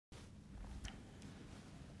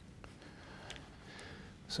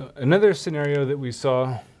So another scenario that we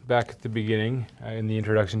saw back at the beginning in the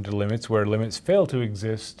introduction to limits, where limits fail to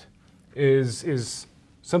exist, is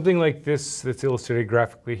something like this that's illustrated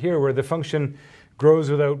graphically here, where the function grows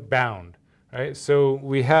without bound, right? So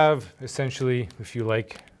we have essentially, if you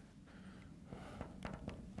like,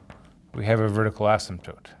 we have a vertical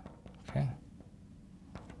asymptote, okay?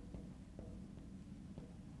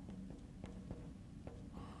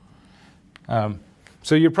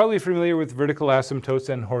 So you're probably familiar with vertical asymptotes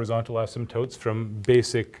and horizontal asymptotes from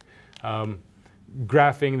basic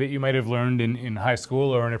graphing that you might have learned in high school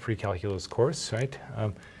or in a pre-calculus course, right?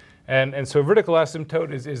 And so vertical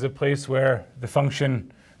asymptote is a place where the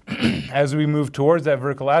function, as we move towards that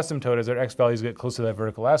vertical asymptote, as our x values get close to that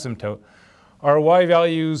vertical asymptote, our y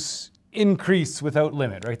values increase without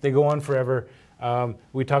limit, right? They go on forever.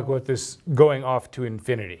 We talk about this going off to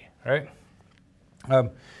infinity, right?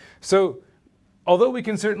 So although we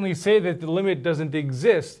can certainly say that the limit doesn't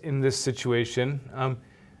exist in this situation,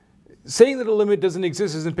 saying that a limit doesn't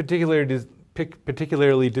exist isn't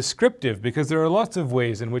particularly descriptive, because there are lots of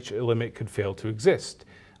ways in which a limit could fail to exist.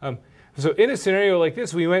 So in a scenario like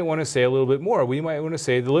this, we might want to say a little bit more. We might want to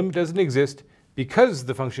say the limit doesn't exist because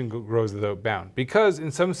the function grows without bound, because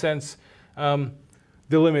in some sense the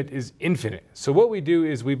limit is infinite. So what we do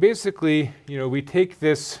is we basically, we take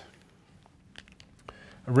this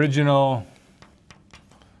original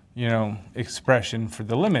expression for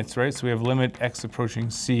the limits, right? So we have limit x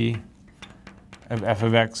approaching c of f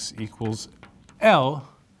of x equals L.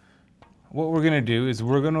 What we're going to do is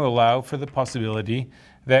we're going to allow for the possibility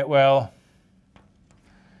that, well,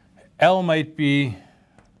 L might be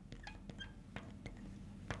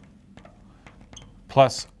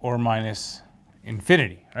plus or minus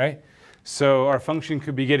infinity, right? So our function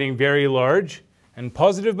could be getting very large and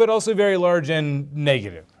positive, but also very large and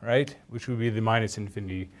negative, right? Which would be the minus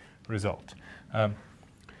infinity result.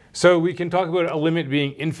 So we can talk about a limit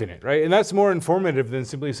being infinite, right? And that's more informative than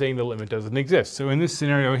simply saying the limit doesn't exist. So in this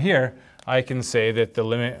scenario here, I can say that the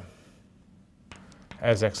limit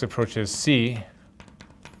as x approaches c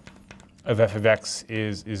of f of x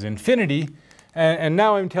is infinity. And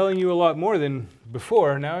now I'm telling you a lot more than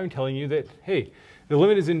before. Now I'm telling you that, hey, the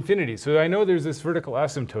limit is infinity. So I know there's this vertical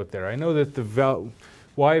asymptote there. I know that the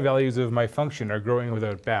y values of my function are growing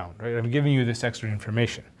without bound, right? I'm giving you this extra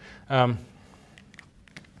information.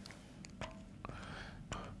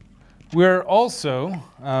 We're also,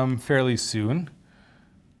 fairly soon,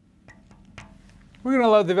 we're going to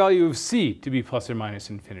allow the value of c to be plus or minus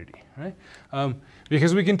infinity, right?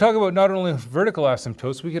 Because we can talk about not only vertical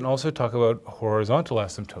asymptotes, we can also talk about horizontal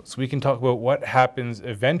asymptotes. We can talk about what happens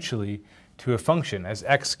eventually to a function as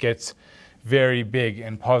x gets very big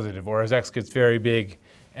and positive, or as x gets very big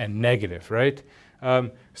and negative, right?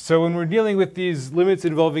 So when we're dealing with these limits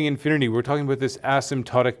involving infinity, we're talking about this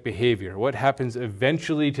asymptotic behavior. What happens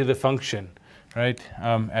eventually to the function, right,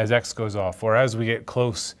 as x goes off, or as we get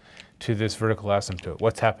close to this vertical asymptote?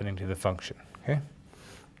 What's happening to the function, okay?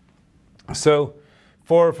 So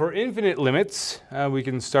for infinite limits, we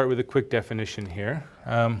can start with a quick definition here.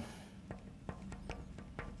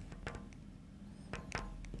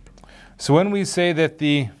 So when we say that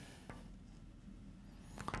the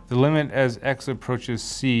limit as x approaches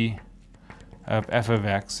c of f of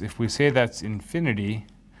x, if we say that's infinity,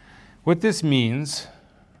 what this means,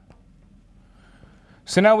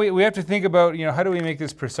 so now we have to think about, how do we make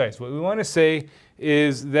this precise? What we want to say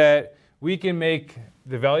is that we can make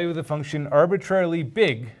the value of the function arbitrarily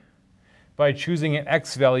big by choosing an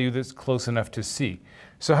x value that's close enough to c.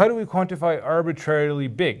 So how do we quantify arbitrarily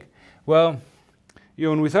big? Well,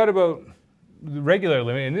 when we thought about the regular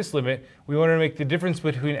limit, in this limit, we wanted to make the difference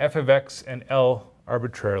between f of x and L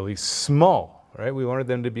arbitrarily small, right? We wanted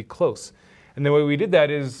them to be close. And the way we did that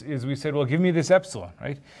is we said, well, give me this epsilon,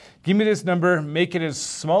 right? Give me this number, make it as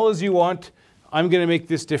small as you want. I'm going to make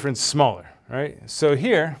this difference smaller, right? So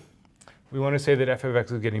here, we want to say that f of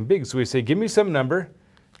x is getting big. So we say, give me some number,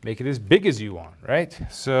 make it as big as you want, right?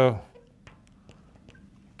 So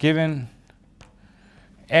given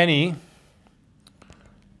any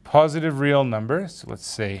positive real number, so let's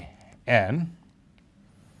say n,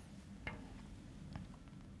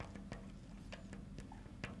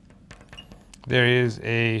 there is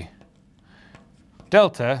a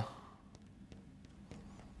delta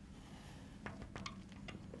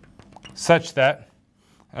such that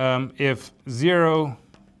if the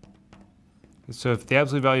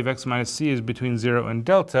absolute value of x minus c is between 0 and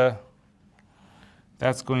delta,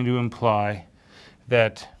 that's going to imply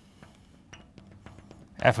that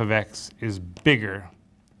f of x is bigger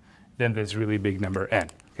than this really big number n,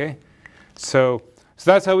 okay? So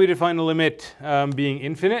that's how we define the limit being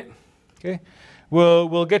infinite, okay?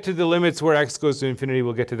 we'll get to the limits where x goes to infinity.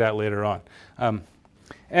 We'll get to that later on.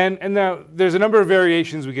 And now there's a number of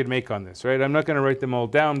variations we could make on this, right? I'm not going to write them all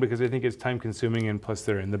down because I think it's time consuming, and plus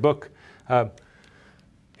they're in the book.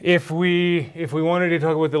 If we wanted to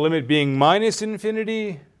talk about the limit being minus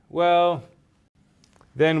infinity, well,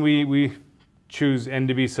 then we choose n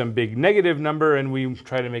to be some big negative number, and we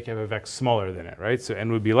try to make f of x smaller than it, right? So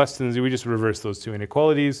n would be less than 0. We just reverse those two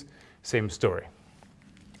inequalities. Same story.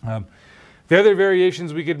 The other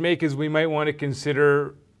variations we could make is we might want to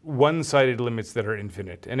consider one-sided limits that are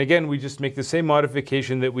infinite. And again, we just make the same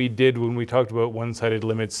modification that we did when we talked about one-sided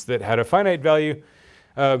limits that had a finite value.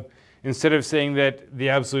 Instead of saying that the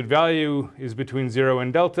absolute value is between 0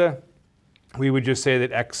 and delta, we would just say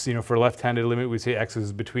that x, for left-handed limit, we say x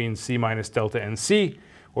is between c minus delta and c,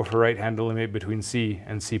 or for right-handed limit between c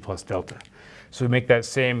and c plus delta. So we make that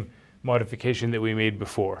same modification that we made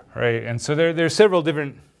before, right? And so there's several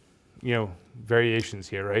different, variations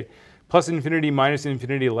here, right? Plus infinity, minus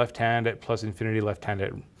infinity, left hand at plus infinity, left hand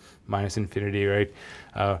at minus infinity, right?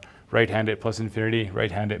 Right hand at plus infinity,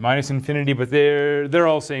 right hand at minus infinity, but they're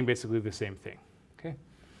all saying basically the same thing, okay?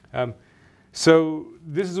 So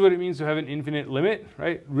this is what it means to have an infinite limit,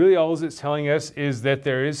 right? Really all it's telling us is that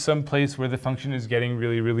there is some place where the function is getting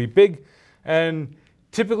really, really big. And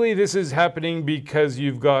typically this is happening because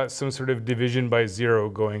you've got some sort of division by 0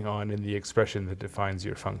 going on in the expression that defines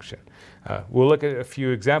your function. We'll look at a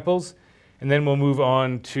few examples, and then we'll move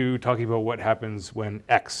on to talking about what happens when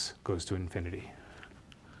x goes to infinity.